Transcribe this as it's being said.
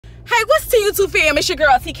Hey, what's to YouTube fam? It's your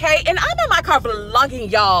girl TK, and I'm in my car vlogging,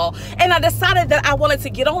 y'all. And I decided that I wanted to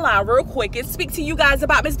get online real quick and speak to you guys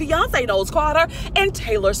about Miss Beyoncé, Knowles, and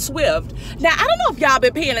Taylor Swift. Now, I don't know if y'all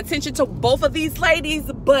been paying attention to both of these ladies,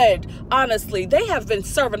 but honestly, they have been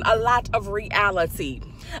serving a lot of reality.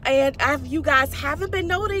 And if you guys haven't been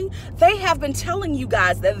noting, they have been telling you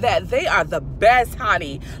guys that they are the best,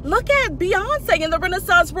 honey. Look at Beyonce in the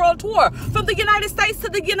Renaissance World Tour. From the United States to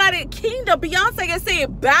the United Kingdom, Beyonce is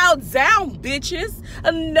saying, bow down, bitches.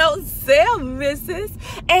 No services.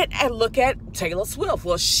 And look at Taylor Swift.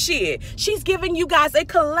 Well, shit. She's giving you guys a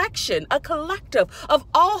collective of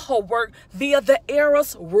all her work via the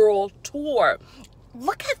Eras World Tour.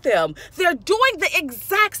 Look at them. They're doing the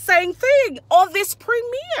exact same thing on this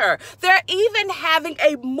premiere. They're even having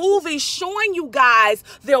a movie showing you guys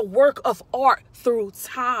their work of art through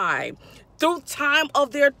time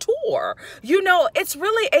of their tour. You know, it's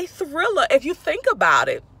really a thriller if you think about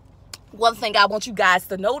it. One thing I want you guys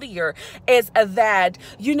to note here is that,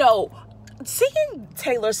 you know, seeing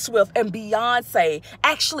Taylor Swift and Beyonce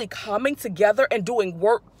actually coming together and doing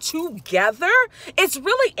work together, it's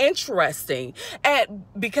really interesting. And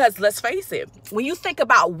because let's face it, when you think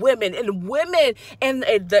about women in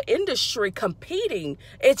the industry competing,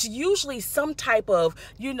 it's usually some type of,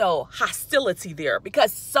 you know, hostility there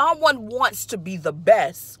because someone wants to be the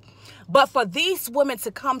best. But for these women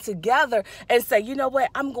to come together and say, you know what,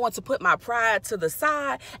 I'm going to put my pride to the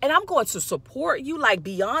side and I'm going to support you like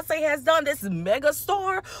Beyonce has done, this mega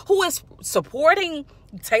star who is supporting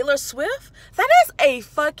Taylor Swift, that is a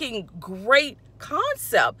fucking great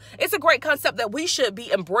concept. It's a great concept that we should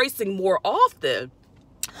be embracing more often.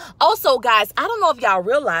 Also, guys, I don't know if y'all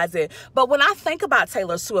realize it, but when I think about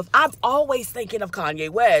Taylor Swift, I'm always thinking of Kanye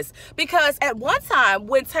West. Because at one time,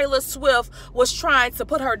 when Taylor Swift was trying to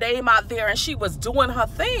put her name out there and she was doing her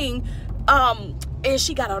thing, and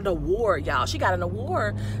she got an award, y'all. She got an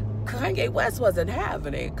award. Kanye West wasn't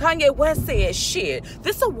having it. Kanye West said, shit,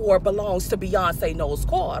 this award belongs to Beyoncé, Knowles.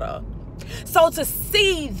 So to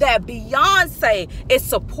see that Beyonce is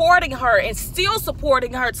supporting her and still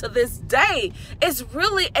supporting her to this day is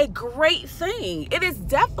really a great thing. It is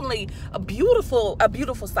definitely a beautiful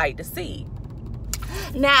sight to see.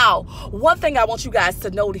 Now, one thing I want you guys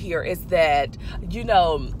to note here is that, you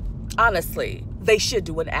know, honestly, they should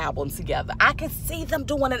do an album together. I can see them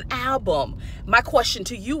doing an album. My question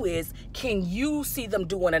to you is, can you see them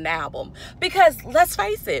doing an album? Because let's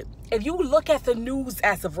face it, if you look at the news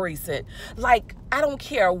as of recent, like, I don't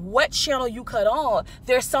care what channel you cut on,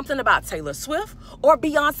 there's something about Taylor Swift or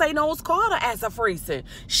Beyoncé Knowles as of recent.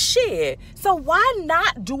 Shit. So why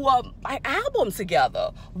not do an album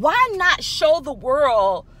together? Why not show the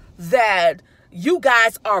world that you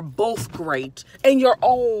guys are both great in your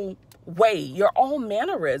own way, your own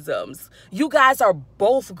mannerisms? You guys are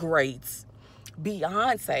both great.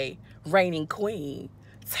 Beyonce, reigning queen.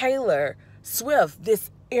 Taylor Swift,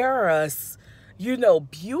 this era's, you know,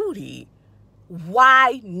 beauty.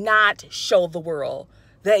 Why not show the world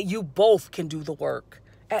that you both can do the work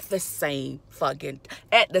at the same damn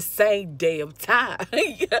time?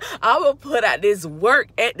 I'm gonna put out this work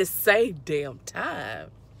at the same damn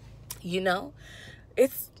time. You know,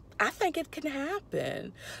 I think it can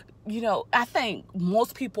happen. You know, I think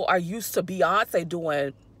most people are used to Beyonce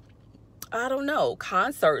doing, I don't know,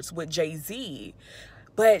 concerts with Jay-Z.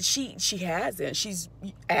 But she hasn't. She's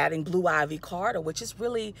adding Blue Ivy Carter, which is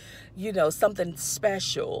really, you know, something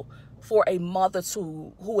special for a mother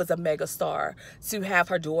who is a megastar to have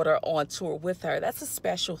her daughter on tour with her. That's a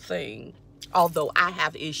special thing. Although I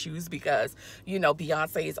have issues because, you know,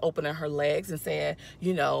 Beyonce is opening her legs and saying,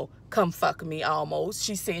 you know, come fuck me almost.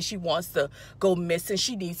 She's saying she wants to go missing.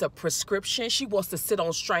 She needs a prescription. She wants to sit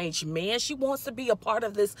on strange men. She wants to be a part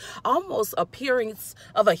of this almost appearance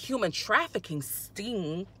of a human trafficking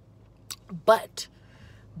sting. But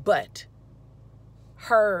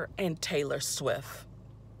her and Taylor Swift,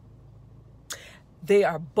 they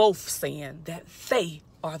are both saying that they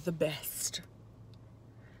are the best.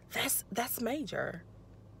 That's major.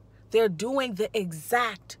 They're doing the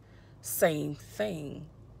exact same thing.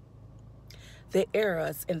 The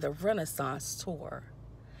Eras in the Renaissance Tour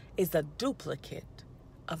is a duplicate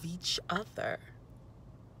of each other.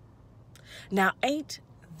 Now, ain't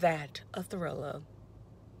that a thriller?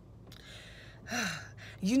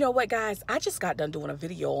 You know what, guys? I just got done doing a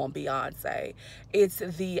video on Beyonce. It's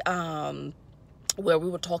the, where we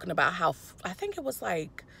were talking about how, I think it was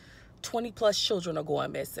like 20 plus children are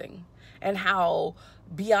going missing, and how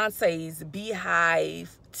Beyonce's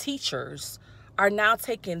Beehive teachers are now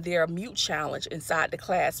taking their mute challenge inside the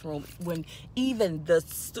classroom when even the,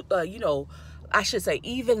 you know, I should say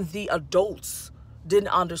even the adults didn't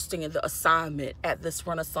understand the assignment at this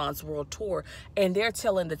Renaissance World Tour. And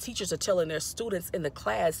the teachers are telling their students in the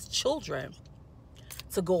class, children,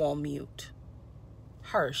 to go on mute.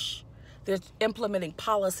 Hush. They're implementing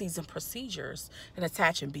policies and procedures and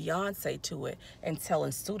attaching Beyoncé to it and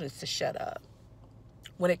telling students to shut up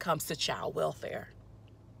when it comes to child welfare.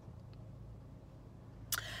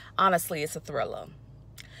 Honestly, it's a thriller.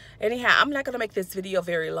 Anyhow, I'm not going to make this video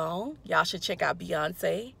very long. Y'all should check out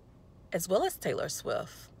Beyoncé as well as Taylor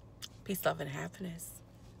Swift. Peace, love, and happiness.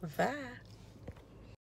 Bye.